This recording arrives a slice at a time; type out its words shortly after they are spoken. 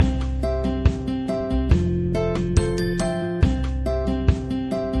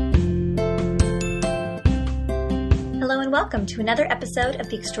welcome to another episode of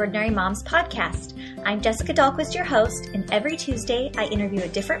the Extraordinary Moms Podcast. I'm Jessica Dahlquist, your host, and every Tuesday I interview a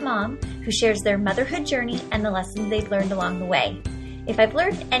different mom who shares their motherhood journey and the lessons they've learned along the way. If I've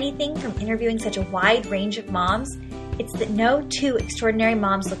learned anything from interviewing such a wide range of moms, it's that no two extraordinary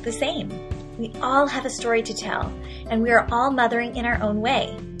moms look the same. We all have a story to tell, and we are all mothering in our own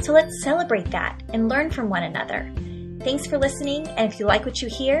way. So let's celebrate that and learn from one another. Thanks for listening, and if you like what you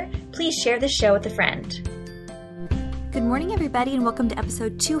hear, please share this show with a friend. Good morning, everybody, and welcome to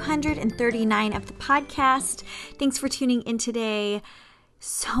episode 239 of the podcast. Thanks for tuning in today.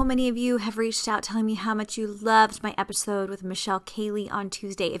 So many of you have reached out telling me how much you loved my episode with Michelle Cayley on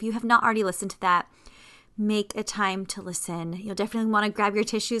Tuesday. If you have not already listened to that, make a time to listen. You'll definitely want to grab your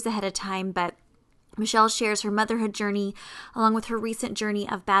tissues ahead of time, but Michelle shares her motherhood journey along with her recent journey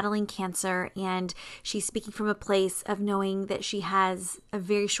of battling cancer, and she's speaking from a place of knowing that she has a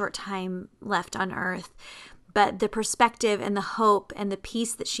very short time left on earth. But the perspective and the hope and the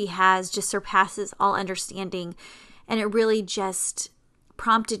peace that she has just surpasses all understanding. And it really just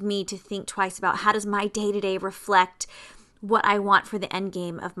prompted me to think twice about how does my day-to-day reflect what I want for the end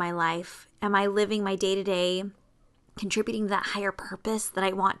game of my life? Am I living my day-to-day contributing to that higher purpose that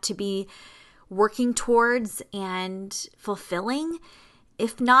I want to be working towards and fulfilling?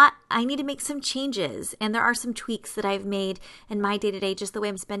 If not, I need to make some changes. And there are some tweaks that I've made in my day-to-day, just the way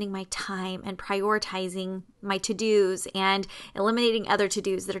I'm spending my time and prioritizing my to-dos and eliminating other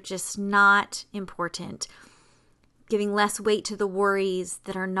to-dos that are just not important. Giving less weight to the worries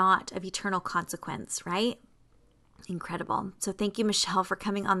that are not of eternal consequence, right? Incredible. So thank you, Michelle, for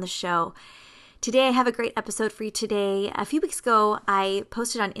coming on the show. Today, I have a great episode for you today. A few weeks ago, I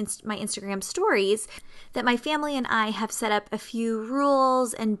posted on my Instagram stories that my family and I have set up a few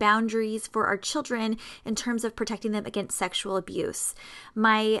rules and boundaries for our children in terms of protecting them against sexual abuse.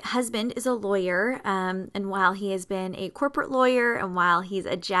 My husband is a lawyer, and while he has been a corporate lawyer and while he's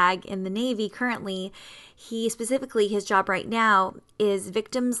a JAG in the Navy currently, his job right now is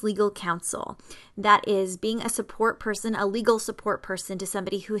victims legal counsel. That is being a support person, a legal support person to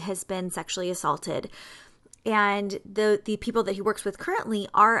somebody who has been sexually assaulted. And the people that he works with currently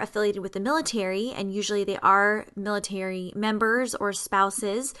are affiliated with the military, and usually they are military members or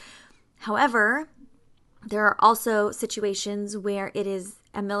spouses. However, there are also situations where it is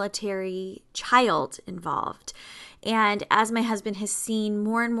a military child involved. And as my husband has seen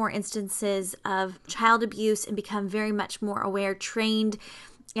more and more instances of child abuse and become very much more aware, trained,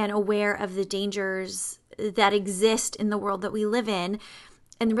 and aware of the dangers that exist in the world that we live in,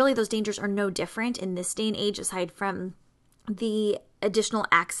 and really those dangers are no different in this day and age, aside from the additional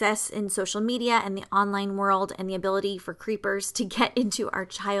access in social media and the online world and the ability for creepers to get into our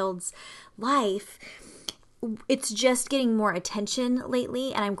child's life. It's just getting more attention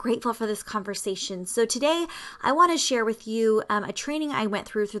lately, and I'm grateful for this conversation. So today, I want to share with you a training I went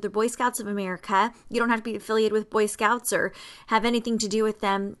through the Boy Scouts of America. You don't have to be affiliated with Boy Scouts or have anything to do with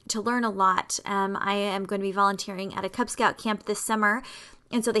them to learn a lot. I am going to be volunteering at a Cub Scout camp this summer,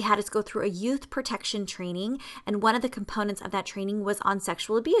 and so they had us go through a youth protection training, and one of the components of that training was on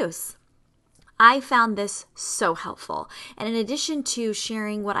sexual abuse. I found this so helpful. And in addition to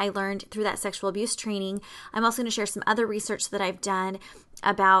sharing what I learned through that sexual abuse training, I'm also going to share some other research that I've done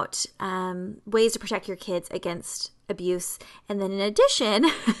about ways to protect your kids against abuse. And then in addition,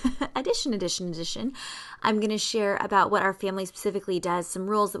 I'm going to share about what our family specifically does, some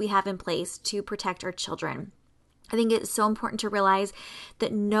rules that we have in place to protect our children. I think it's so important to realize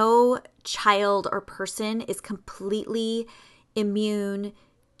that no child or person is completely immune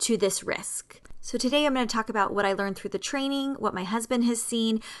to this risk. So today I'm going to talk about what I learned through the training, what my husband has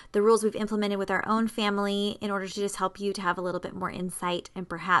seen, the rules we've implemented with our own family in order to just help you to have a little bit more insight and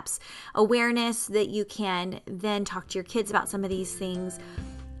perhaps awareness that you can then talk to your kids about some of these things.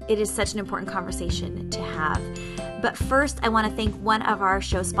 It is such an important conversation to have. But first, I want to thank one of our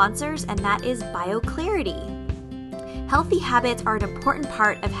show sponsors, and that is BioClarity. Healthy habits are an important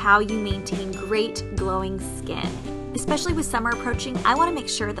part of how you maintain great glowing skin. Especially with summer approaching, I want to make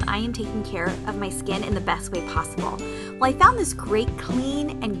sure that I am taking care of my skin in the best way possible. Well, I found this great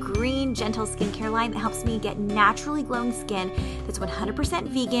clean and green gentle skincare line that helps me get naturally glowing skin that's 100%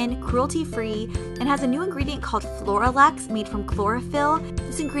 vegan, cruelty-free, and has a new ingredient called Floralux made from chlorophyll.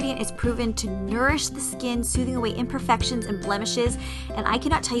 This ingredient is proven to nourish the skin, soothing away imperfections and blemishes, and I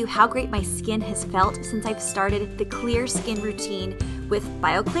cannot tell you how great my skin has felt since I've started the clear skin routine with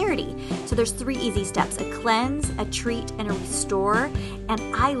BioClarity. So there's 3 easy steps: a cleanse, a treat, and a restore.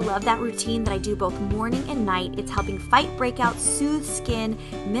 And I love that routine that I do both morning and night. It's helping fight breakouts, soothe skin,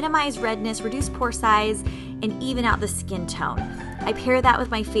 minimize redness, reduce pore size, and even out the skin tone. I pair that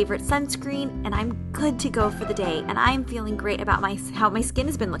with my favorite sunscreen, and I'm good to go for the day, and I'm feeling great about how my skin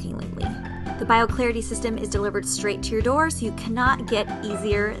has been looking lately. The BioClarity system is delivered straight to your door, so you cannot get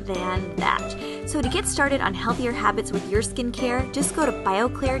easier than that. So to get started on healthier habits with your skincare, just go to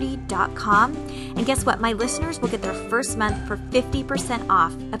bioclarity.com, and guess what? My listeners will get their first month for 50%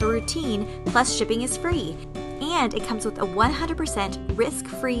 off of a routine, plus shipping is free. And it comes with a 100%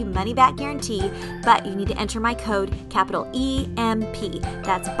 risk-free money-back guarantee, but you need to enter my code, capital EMP.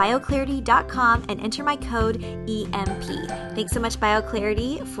 That's bioclarity.com and enter my code EMP. Thanks so much,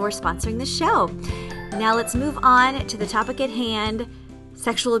 BioClarity, for sponsoring the show. Now let's move on to the topic at hand,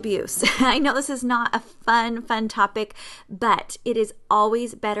 sexual abuse. I know this is not a fun topic, but it is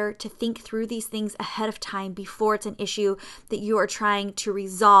always better to think through these things ahead of time before it's an issue that you are trying to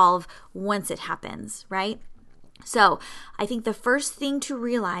resolve once it happens, right? So I think the first thing to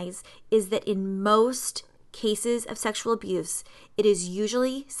realize is that in most cases of sexual abuse, it is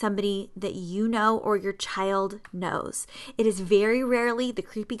usually somebody that you know or your child knows. It is very rarely the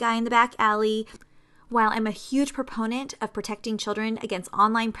creepy guy in the back alley. While I'm a huge proponent of protecting children against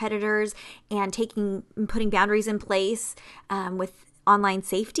online predators and putting boundaries in place with online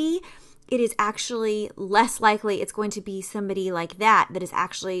safety, it is actually less likely it's going to be somebody like that is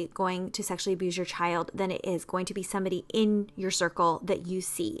actually going to sexually abuse your child than it is going to be somebody in your circle that you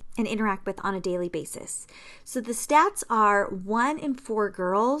see and interact with on a daily basis. So the stats are 1 in 4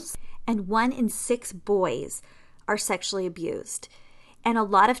 girls and 1 in 6 boys are sexually abused. And a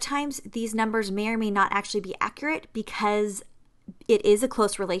lot of times these numbers may or may not actually be accurate because it is a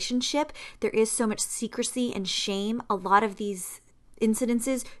close relationship. There is so much secrecy and shame. A lot of these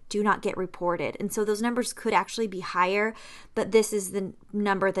incidences do not get reported. And so those numbers could actually be higher, but this is the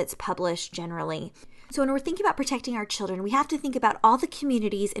number that's published generally. So when we're thinking about protecting our children, we have to think about all the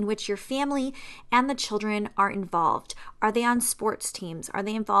communities in which your family and the children are involved. Are they on sports teams? Are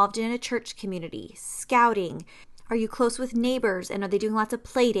they involved in a church community? Scouting? Are you close with neighbors and are they doing lots of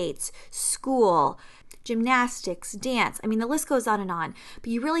play dates? School? Gymnastics, dance, I mean, the list goes on. But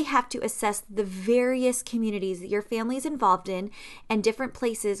you really have to assess the various communities that your family is involved in and different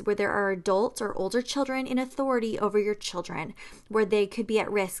places where there are adults or older children in authority over your children, where they could be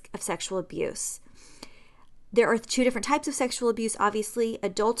at risk of sexual abuse. There are 2 different types of sexual abuse, obviously,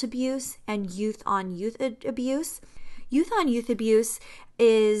 adult abuse and youth-on-youth abuse. Youth-on-youth abuse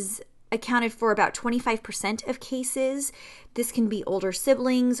is accounted for about 25% of cases. This can be older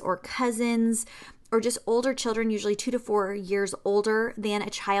siblings or cousins, or just older children, usually 2 to 4 years older than a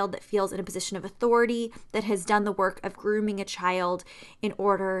child that feels in a position of authority, that has done the work of grooming a child in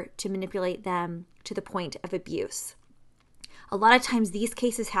order to manipulate them to the point of abuse. A lot of times these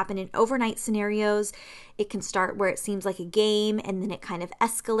cases happen in overnight scenarios. It can start where it seems like a game and then it kind of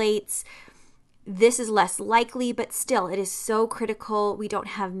escalates. This is less likely, but still, it is so critical. We don't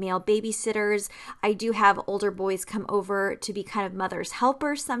have male babysitters. I do have older boys come over to be kind of mother's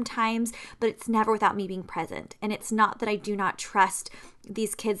helpers sometimes, but it's never without me being present. And it's not that I do not trust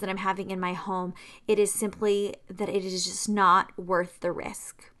these kids that I'm having in my home. It is simply that it is just not worth the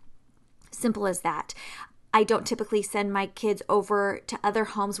risk. Simple as that. I don't typically send my kids over to other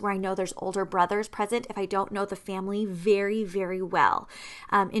homes where I know there's older brothers present if I don't know the family very, very well.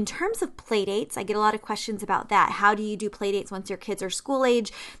 In terms of play dates, I get a lot of questions about that. How do you do play dates once your kids are school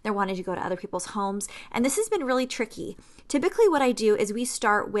age? They're wanting to go to other people's homes. And this has been really tricky. Typically what I do is we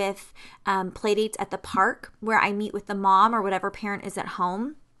start with play dates at the park where I meet with the mom or whatever parent is at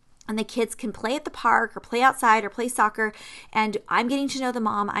home. And the kids can play at the park or play outside or play soccer. And I'm getting to know the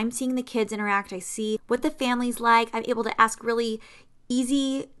mom. I'm seeing the kids interact. I see what the family's like. I'm able to ask really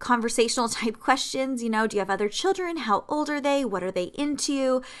easy conversational type questions. You know, do you have other children? How old are they? What are they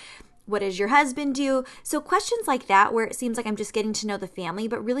into? What does your husband do? So questions like that where it seems like I'm just getting to know the family,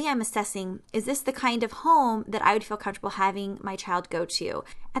 but really I'm assessing, is this the kind of home that I would feel comfortable having my child go to?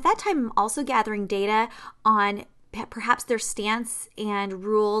 At that time, I'm also gathering data on perhaps their stance and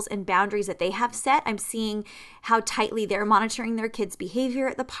rules and boundaries that they have set. I'm seeing how tightly they're monitoring their kids' behavior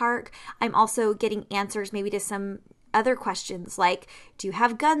at the park. I'm also getting answers maybe to some other questions like, do you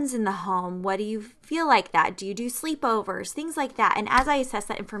have guns in the home? What do you feel like that? Do you do sleepovers? Things like that. And as I assess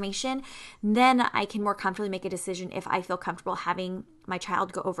that information, then I can more comfortably make a decision if I feel comfortable having my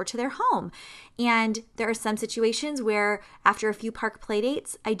child go over to their home. And there are some situations where after a few park play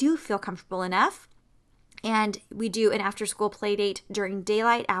dates, I do feel comfortable enough. And we do an after-school play date during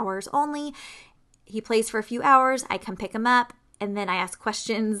daylight hours only. He plays for a few hours. I come pick him up. And then I ask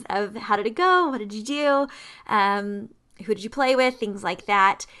questions of how did it go? What did you do? Who did you play with? Things like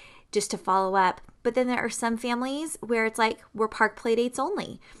that, just to follow up. But then there are some families where it's like we're park play dates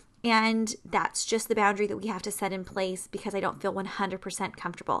only. And that's just the boundary that we have to set in place because I don't feel 100%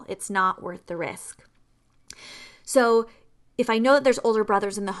 comfortable. It's not worth the risk. So if I know that there's older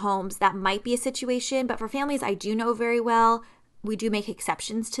brothers in the homes, that might be a situation. But for families I do know very well, we do make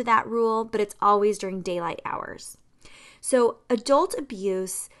exceptions to that rule, but it's always during daylight hours. So adult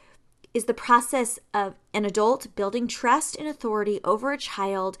abuse is the process of an adult building trust and authority over a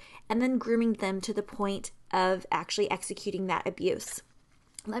child and then grooming them to the point of actually executing that abuse.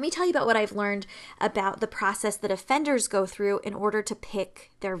 Let me tell you about what I've learned about the process that offenders go through in order to pick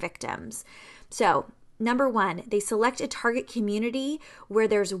their victims. So, number one, they select a target community where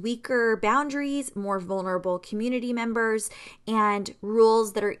there's weaker boundaries, more vulnerable community members, and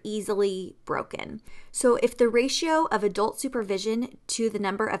rules that are easily broken. So if the ratio of adult supervision to the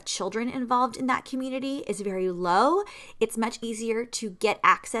number of children involved in that community is very low, it's much easier to get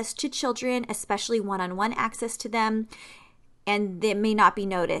access to children, especially one-on-one access to them. And it may not be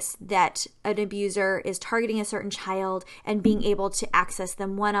noticed that an abuser is targeting a certain child and being able to access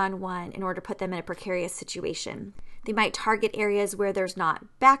them one-on-one in order to put them in a precarious situation. They might target areas where there's not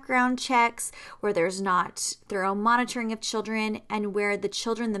background checks, where there's not thorough monitoring of children, and where the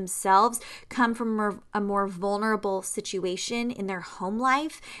children themselves come from a more vulnerable situation in their home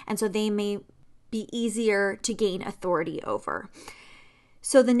life, and so they may be easier to gain authority over.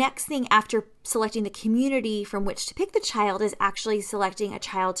 So the next thing after selecting the community from which to pick the child is actually selecting a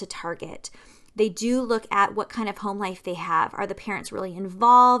child to target. They do look at what kind of home life they have. Are the parents really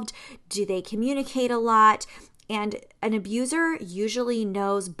involved? Do they communicate a lot? And an abuser usually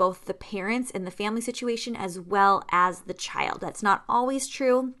knows both the parents and the family situation as well as the child. That's not always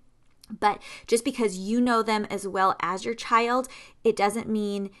true. But just because you know them as well as your child, it doesn't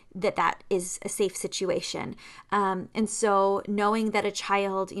mean that that is a safe situation. And so knowing that a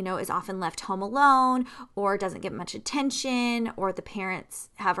child, is often left home alone or doesn't get much attention, or the parents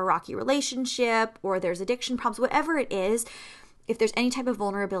have a rocky relationship, or there's addiction problems, whatever it is, if there's any type of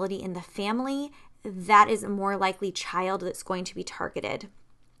vulnerability in the family, that is a more likely child that's going to be targeted.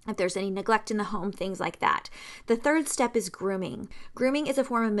 If there's any neglect in the home, things like that. The third step is grooming. Grooming is a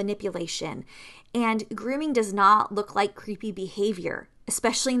form of manipulation, and grooming does not look like creepy behavior,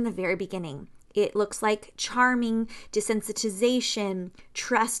 especially in the very beginning. It looks like charming, desensitization,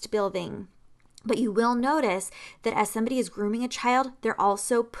 trust building. But you will notice that as somebody is grooming a child, they're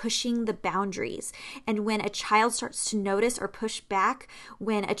also pushing the boundaries. And when a child starts to notice or push back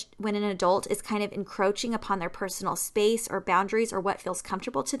when an adult is kind of encroaching upon their personal space or boundaries or what feels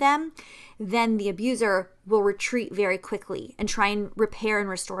comfortable to them, then the abuser will retreat very quickly and try and repair and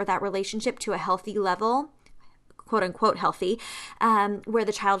restore that relationship to a healthy level, quote unquote healthy, where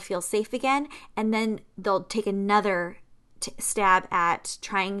the child feels safe again. And then they'll take another stab at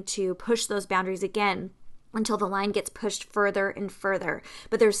trying to push those boundaries again until the line gets pushed further and further,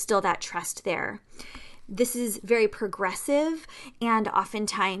 but there's still that trust there. This is very progressive, and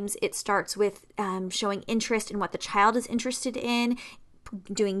oftentimes it starts with showing interest in what the child is interested in,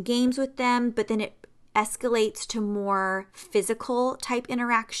 doing games with them, but then it escalates to more physical type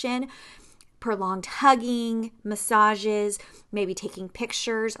interaction, prolonged hugging, massages, maybe taking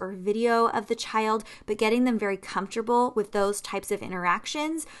pictures or video of the child, but getting them very comfortable with those types of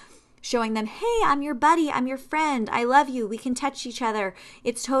interactions, showing them, hey, I'm your buddy, I'm your friend, I love you, we can touch each other,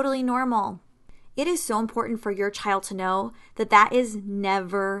 it's totally normal. It is so important for your child to know that that is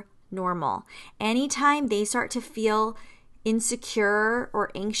never normal. Anytime they start to feel insecure or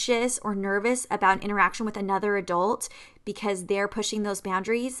anxious or nervous about an interaction with another adult because they're pushing those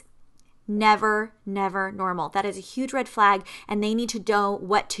boundaries, never normal. That is a huge red flag, and they need to know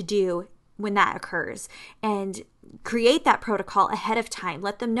what to do when that occurs and create that protocol ahead of time.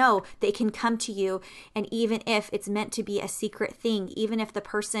 Let them know they can come to you, and even if it's meant to be a secret thing, even if the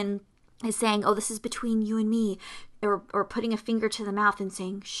person is saying, oh, this is between you and me, or putting a finger to the mouth and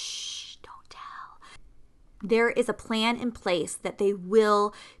saying, shh, don't tell. There is a plan in place that they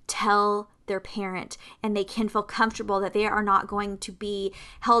will tell their parent, and they can feel comfortable that they are not going to be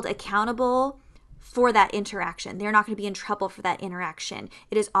held accountable for that interaction. They're not going to be in trouble for that interaction.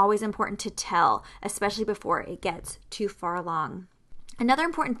 It is always important to tell, especially before it gets too far along. Another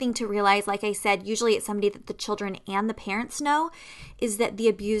important thing to realize, like I said, usually it's somebody that the children and the parents know, is that the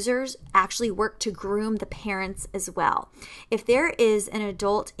abusers actually work to groom the parents as well. If there is an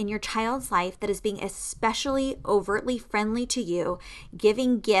adult in your child's life that is being especially overtly friendly to you,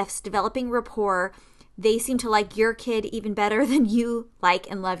 giving gifts, developing rapport, they seem to like your kid even better than you like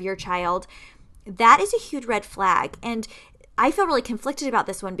and love your child, that is a huge red flag. And I feel really conflicted about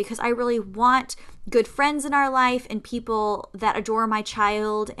this one because I really want good friends in our life and people that adore my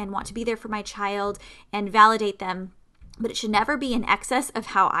child and want to be there for my child and validate them. but it should never be in excess of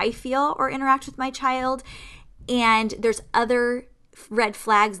how I feel or interact with my child. And there's other red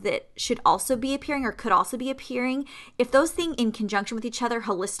flags that should also be appearing or could also be appearing. If those things in conjunction with each other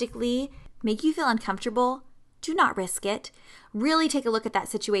holistically make you feel uncomfortable, do not risk it. Really take a look at that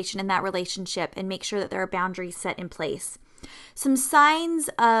situation and that relationship and make sure that there are boundaries set in place. Some signs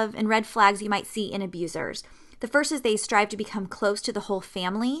of and red flags you might see in abusers. The first is they strive to become close to the whole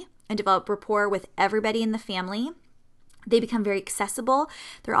family and develop rapport with everybody in the family. They become very accessible.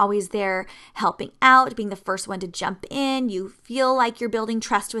 They're always there helping out, being the first one to jump in. You feel like you're building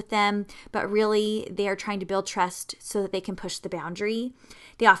trust with them, but really they are trying to build trust so that they can push the boundary.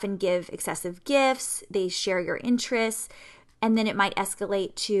 They often give excessive gifts. They share your interests. And then it might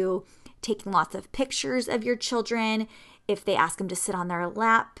escalate to taking lots of pictures of your children if they ask them to sit on their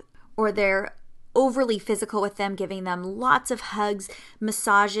lap, or they're overly physical with them, giving them lots of hugs,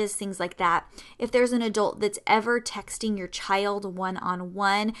 massages, things like that. If there's an adult that's ever texting your child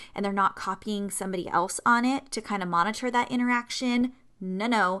one-on-one and they're not copying somebody else on it to kind of monitor that interaction,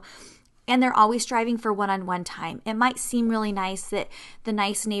 no. And they're always striving for one-on-one time. It might seem really nice that the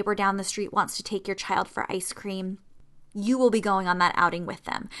nice neighbor down the street wants to take your child for ice cream. You will be going on that outing with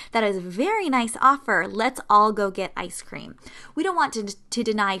them. That is a very nice offer. Let's all go get ice cream. We don't want to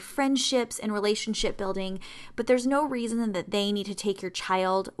deny friendships and relationship building, but there's no reason that they need to take your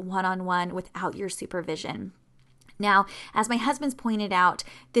child one-on-one without your supervision. Now, as my husband's pointed out,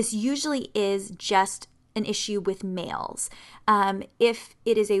 this usually is just an issue with males. If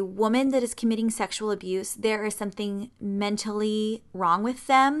it is a woman that is committing sexual abuse, there is something mentally wrong with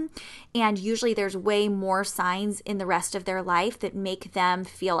them. And usually there's way more signs in the rest of their life that make them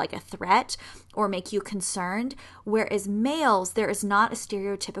feel like a threat or make you concerned. Whereas males, there is not a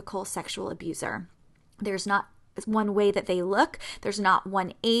stereotypical sexual abuser. There's not one way that they look. There's not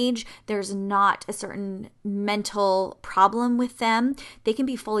one age. There's not a certain mental problem with them. They can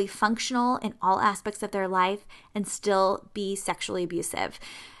be fully functional in all aspects of their life and still be sexually abusive.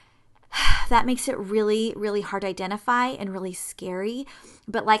 That makes it really, really hard to identify and really scary.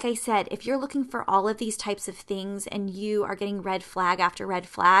 But like I said, if you're looking for all of these types of things and you are getting red flag after red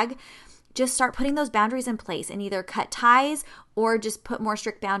flag, just start putting those boundaries in place and either cut ties or just put more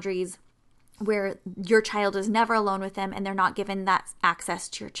strict boundaries where your child is never alone with them and they're not given that access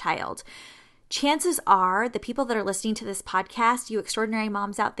to your child. Chances are the people that are listening to this podcast, you extraordinary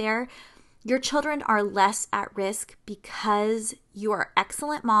moms out there, your children are less at risk because you are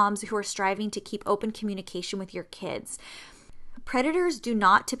excellent moms who are striving to keep open communication with your kids. Predators do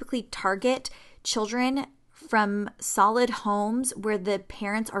not typically target children from solid homes where the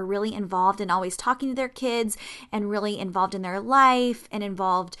parents are really involved and always talking to their kids and really involved in their life and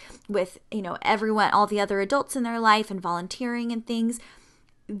involved with, everyone, all the other adults in their life and volunteering and things.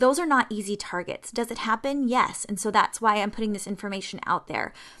 Those are not easy targets. Does it happen? Yes. And so that's why I'm putting this information out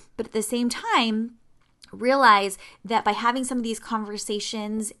there. But at the same time, realize that by having some of these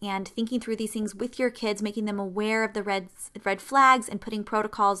conversations and thinking through these things with your kids, making them aware of the red flags and putting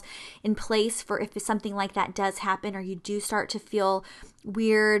protocols in place for if something like that does happen or you do start to feel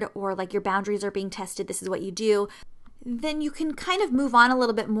weird or like your boundaries are being tested, this is what you do, then you can kind of move on a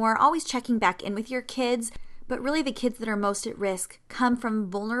little bit more, always checking back in with your kids. But really the kids that are most at risk come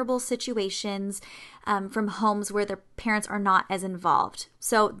from vulnerable situations, from homes where their parents are not as involved.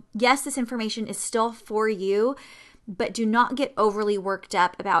 So yes, this information is still for you, but do not get overly worked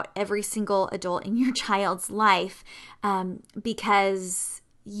up about every single adult in your child's life, because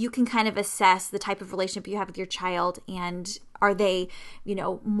you can kind of assess the type of relationship you have with your child and are they,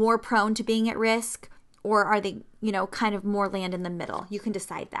 more prone to being at risk or are they, kind of more land in the middle? You can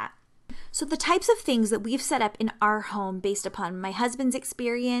decide that. So the types of things that we've set up in our home based upon my husband's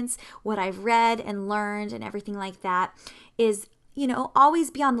experience, what I've read and learned and everything like that is, always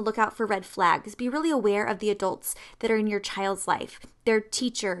be on the lookout for red flags. Be really aware of the adults that are in your child's life, their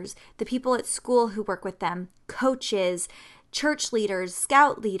teachers, the people at school who work with them, coaches, church leaders,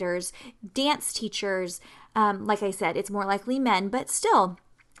 scout leaders, dance teachers. Like I said, it's more likely men, but still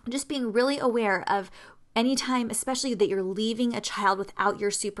just being really aware of anytime, especially that you're leaving a child without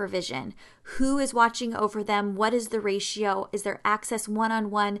your supervision, who is watching over them? What is the ratio? Is there access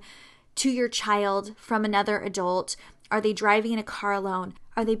one-on-one to your child from another adult? Are they driving in a car alone?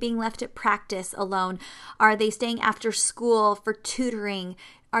 Are they being left at practice alone? Are they staying after school for tutoring?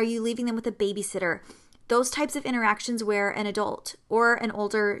 Are you leaving them with a babysitter? Those types of interactions where an adult or an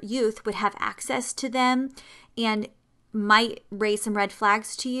older youth would have access to them and might raise some red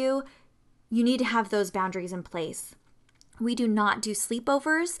flags to you, you need to have those boundaries in place. We do not do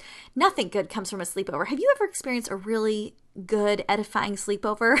sleepovers. Nothing good comes from a sleepover. Have you ever experienced a really good, edifying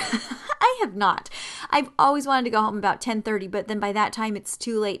sleepover? I have not. I've always wanted to go home about 10:30, but then by that time it's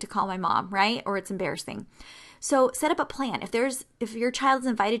too late to call my mom, right? Or it's embarrassing. So set up a plan. If your child's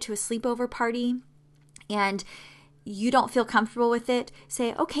invited to a sleepover party and you don't feel comfortable with it,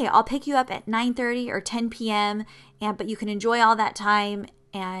 say, okay, I'll pick you up at 9:30 or 10 p.m., but you can enjoy all that time,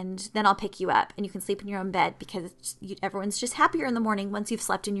 and then I'll pick you up and you can sleep in your own bed, because everyone's just happier in the morning once you've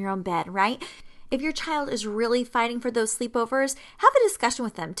slept in your own bed, right? If your child is really fighting for those sleepovers, have a discussion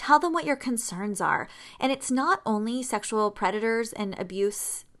with them. Tell them what your concerns are. And it's not only sexual predators and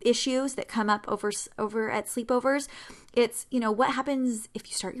abuse issues that come up over at sleepovers. It's, what happens if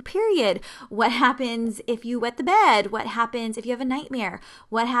you start your period? What happens if you wet the bed? What happens if you have a nightmare?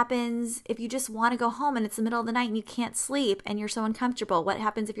 What happens if you just want to go home and it's the middle of the night and you can't sleep and you're so uncomfortable? What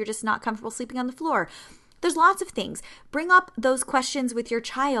happens if you're just not comfortable sleeping on the floor? There's lots of things. Bring up those questions with your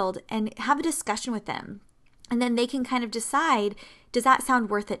child and have a discussion with them. And then they can kind of decide, does that sound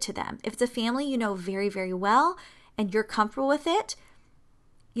worth it to them? If it's a family you know very, very well and you're comfortable with it,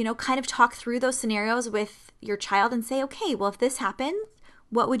 kind of talk through those scenarios with your child and say, okay, well, if this happened,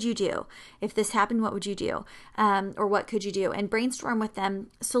 what would you do? If this happened, what would you do? Or what could you do? And brainstorm with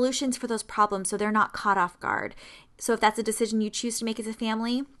them solutions for those problems so they're not caught off guard. So if that's a decision you choose to make as a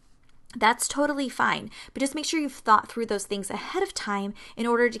family, that's totally fine. But just make sure you've thought through those things ahead of time in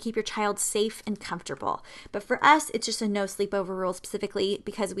order to keep your child safe and comfortable. But for us, it's just a no sleepover rule, specifically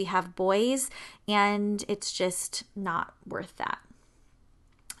because we have boys and it's just not worth that.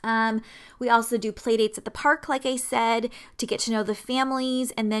 We also do play dates at the park, like I said, to get to know the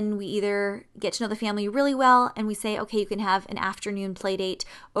families. And then we either get to know the family really well and we say, okay, you can have an afternoon play date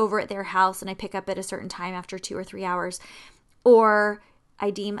over at their house and I pick up at a certain time after 2 or 3 hours. Or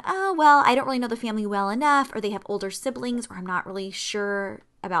I deem, I don't really know the family well enough, or they have older siblings, or I'm not really sure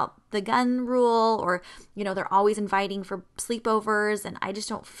about the gun rule, or, they're always inviting for sleepovers and I just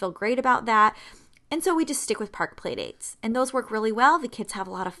don't feel great about that. And so we just stick with park play dates. And those work really well. The kids have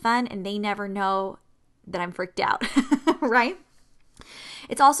a lot of fun and they never know that I'm freaked out, right?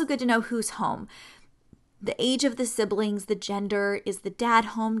 It's also good to know who's home. The age of the siblings, the gender, is the dad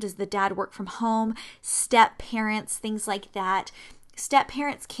home? Does the dad work from home? Step parents, things like that. Step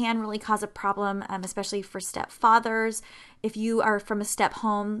parents can really cause a problem, especially for stepfathers. If you are from a step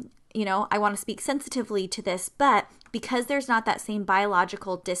home, I want to speak sensitively to this, but because there's not that same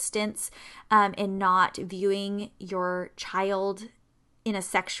biological distance in not viewing your child in a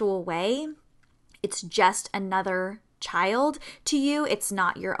sexual way, it's just another child to you. It's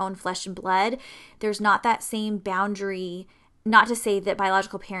not your own flesh and blood. There's not that same boundary. Not to say that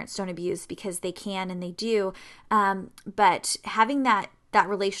biological parents don't abuse, because they can and they do, but having that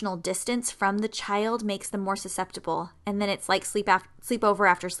relational distance from the child makes them more susceptible. And then it's like sleepover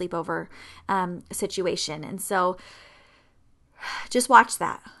after sleepover situation. And so just watch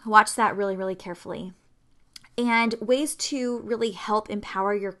that really, really carefully. And ways to really help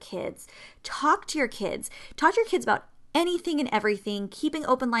empower your kids. Talk to your kids about anything and everything. Keeping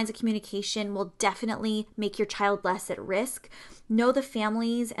open lines of communication will definitely make your child less at risk. Know the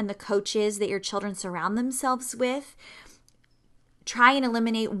families and the coaches that your children surround themselves with. Try and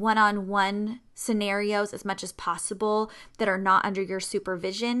eliminate one-on-one scenarios as much as possible that are not under your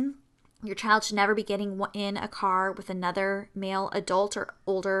supervision. Your child should never be getting in a car with another male adult or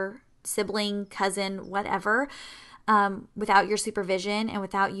older sibling, cousin, whatever, without your supervision and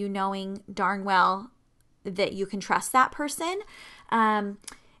without you knowing darn well that you can trust that person.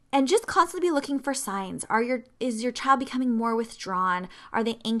 And just constantly be looking for signs. Is your child becoming more withdrawn? Are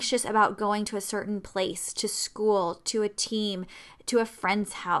they anxious about going to a certain place, to school, to a team, to a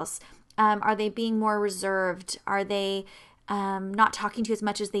friend's house? Are they being more reserved? Are they not talking to you as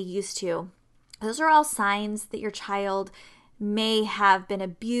much as they used to? Those are all signs that your child may have been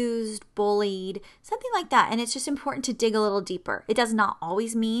abused, bullied, something like that. And it's just important to dig a little deeper. It does not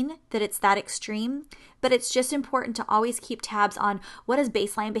always mean that it's that extreme, but it's just important to always keep tabs on what is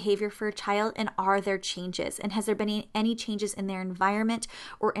baseline behavior for a child, and are there changes? And has there been any changes in their environment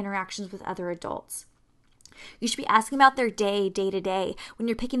or interactions with other adults? You should be asking about their day to day. When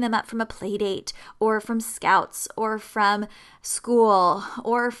you're picking them up from a play date or from scouts or from school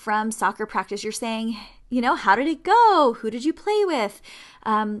or from soccer practice, you're saying, how did it go? Who did you play with?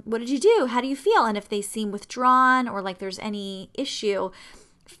 What did you do? How do you feel? And if they seem withdrawn or like there's any issue,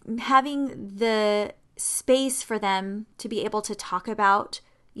 having the space for them to be able to talk about,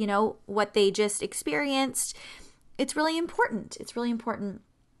 what they just experienced, it's really important. It's really important.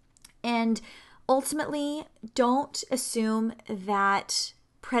 And ultimately, don't assume that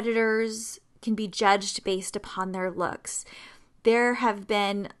predators can be judged based upon their looks. There have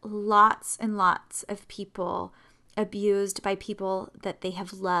been lots and lots of people abused by people that they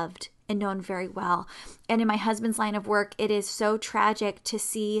have loved and known very well. And in my husband's line of work, it is so tragic to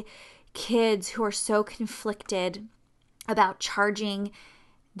see kids who are so conflicted about charging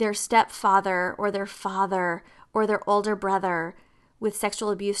their stepfather or their father or their older brother with sexual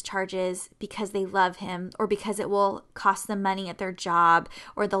abuse charges because they love him, or because it will cost them money at their job,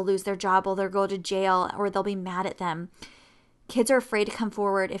 or they'll lose their job, or they'll go to jail, or they'll be mad at them. Kids are afraid to come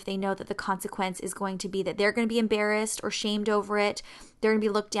forward if they know that the consequence is going to be that they're going to be embarrassed or shamed over it. They're going to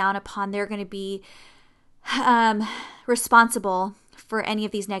be looked down upon. They're going to be responsible for any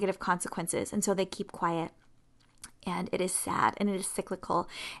of these negative consequences. And so they keep quiet. And it is sad, and it is cyclical.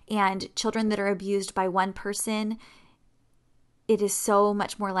 And children that are abused by one person, it is so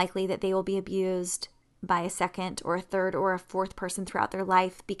much more likely that they will be abused by a second or a third or a fourth person throughout their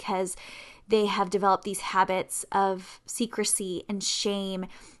life, because they have developed these habits of secrecy and shame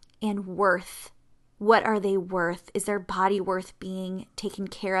and worth. What are they worth? Is their body worth being taken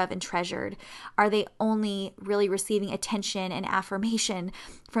care of and treasured? Are they only really receiving attention and affirmation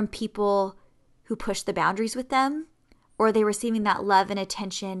from people who push the boundaries with them? Or are they receiving that love and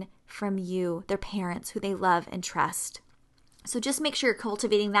attention from you, their parents, who they love and trust? So just make sure you're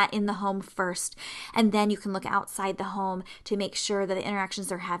cultivating that in the home first, and then you can look outside the home to make sure that the interactions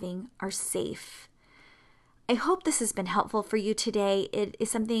they're having are safe. I hope this has been helpful for you today. It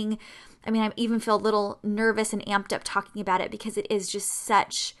is something, I even feel a little nervous and amped up talking about it, because it is just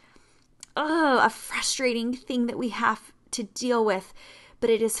such a frustrating thing that we have to deal with. But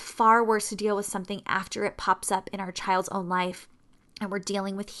it is far worse to deal with something after it pops up in our child's own life, and we're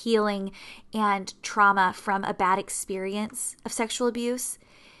dealing with healing and trauma from a bad experience of sexual abuse,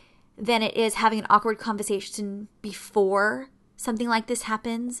 than it is having an awkward conversation before something like this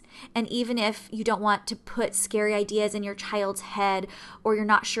happens. And even if you don't want to put scary ideas in your child's head, or you're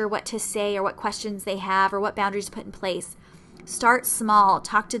not sure what to say or what questions they have or what boundaries to put in place, start small.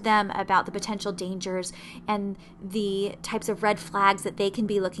 Talk to them about the potential dangers and the types of red flags that they can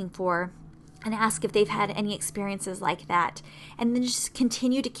be looking for, and ask if they've had any experiences like that. And then just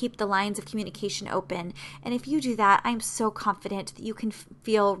continue to keep the lines of communication open. And if you do that, I'm so confident that you can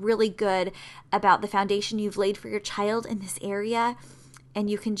feel really good about the foundation you've laid for your child in this area. And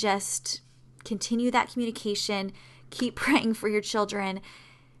you can just continue that communication, keep praying for your children.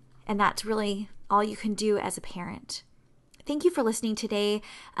 And that's really all you can do as a parent. Thank you for listening today.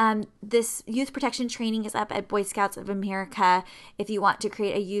 This youth protection training is up at Boy Scouts of America. If you want to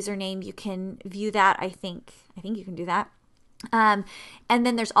create a username, you can view that. I think you can do that. And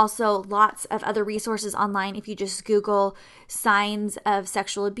then there's also lots of other resources online. If you just Google signs of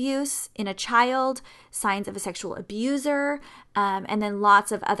sexual abuse in a child, signs of a sexual abuser, and then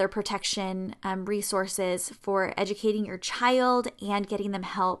lots of other protection resources for educating your child and getting them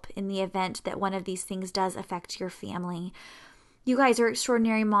help in the event that one of these things does affect your family. You guys are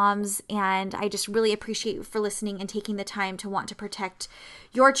extraordinary moms, and I just really appreciate you for listening and taking the time to want to protect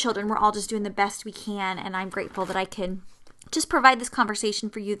your children. We're all just doing the best we can, and I'm grateful that I can just provide this conversation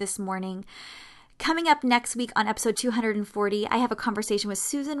for you this morning. Coming up next week on episode 240, I have a conversation with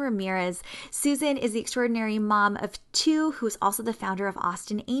Susan Ramirez. Susan is the extraordinary mom of two, who is also the founder of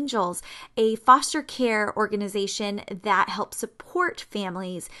Austin Angels, a foster care organization that helps support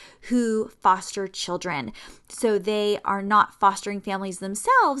families who foster children. So they are not fostering families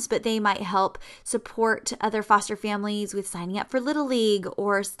themselves, but they might help support other foster families with signing up for Little League,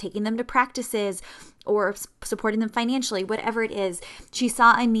 or taking them to practices, or supporting them financially, whatever it is. She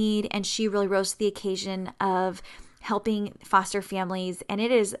saw a need, and she really rose to the occasion of helping foster families. And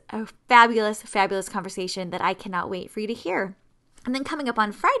it is a fabulous, fabulous conversation that I cannot wait for you to hear. And then coming up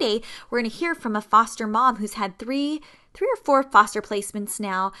on Friday, we're going to hear from a foster mom who's had three or four foster placements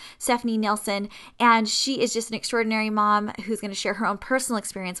now, Stephanie Nelson, and she is just an extraordinary mom who's going to share her own personal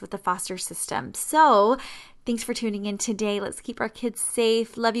experience with the foster system. So thanks for tuning in today. Let's keep our kids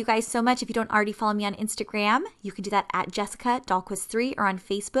safe. Love you guys so much. If you don't already follow me on Instagram, you can do that at Jessica Dahlquist3, or on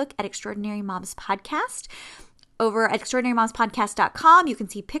Facebook at Extraordinary Moms Podcast. Over at extraordinarymomspodcast.com, you can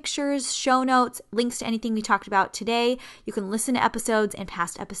see pictures, show notes, links to anything we talked about today. You can listen to episodes and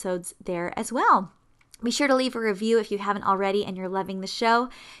past episodes there as well. Be sure to leave a review if you haven't already and you're loving the show.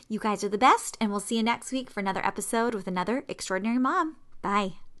 You guys are the best, and we'll see you next week for another episode with another extraordinary mom.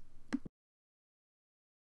 Bye.